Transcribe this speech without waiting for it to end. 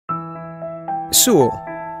Sewell,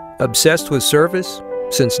 obsessed with service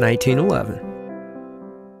since 1911.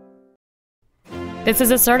 This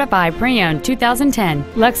is a certified pre-owned 2010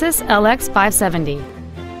 Lexus LX 570.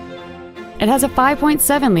 It has a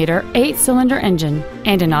 5.7-liter 8-cylinder engine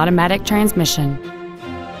and an automatic transmission.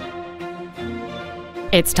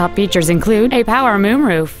 Its top features include a power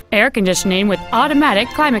moonroof, air conditioning with automatic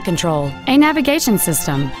climate control, a navigation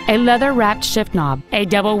system, a leather-wrapped shift knob, a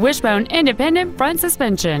double wishbone independent front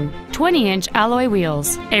suspension, 20-inch alloy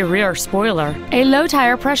wheels, a rear spoiler, a low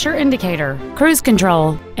tire pressure indicator, cruise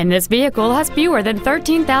control, and this vehicle has fewer than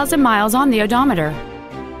 13,000 miles on the odometer.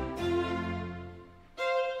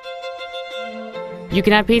 You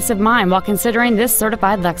can have peace of mind while considering this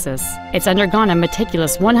certified Lexus. It's undergone a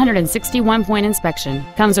meticulous 161-point inspection,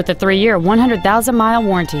 comes with a 3-year, 100,000-mile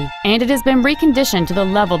warranty, and it has been reconditioned to the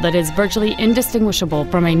level that is virtually indistinguishable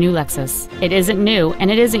from a new Lexus. It isn't new and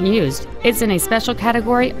it isn't used. It's in a special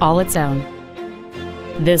category all its own.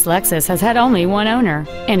 This Lexus has had only one owner,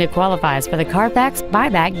 and it qualifies for the Carfax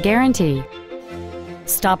buyback guarantee.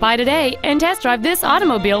 Stop by today and test drive this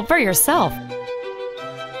automobile for yourself.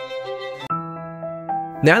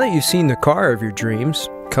 Now that you've seen the car of your dreams,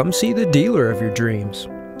 come see the dealer of your dreams.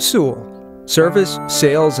 Sewell. Service,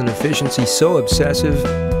 sales, and efficiency so obsessive,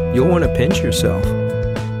 you'll want to pinch yourself.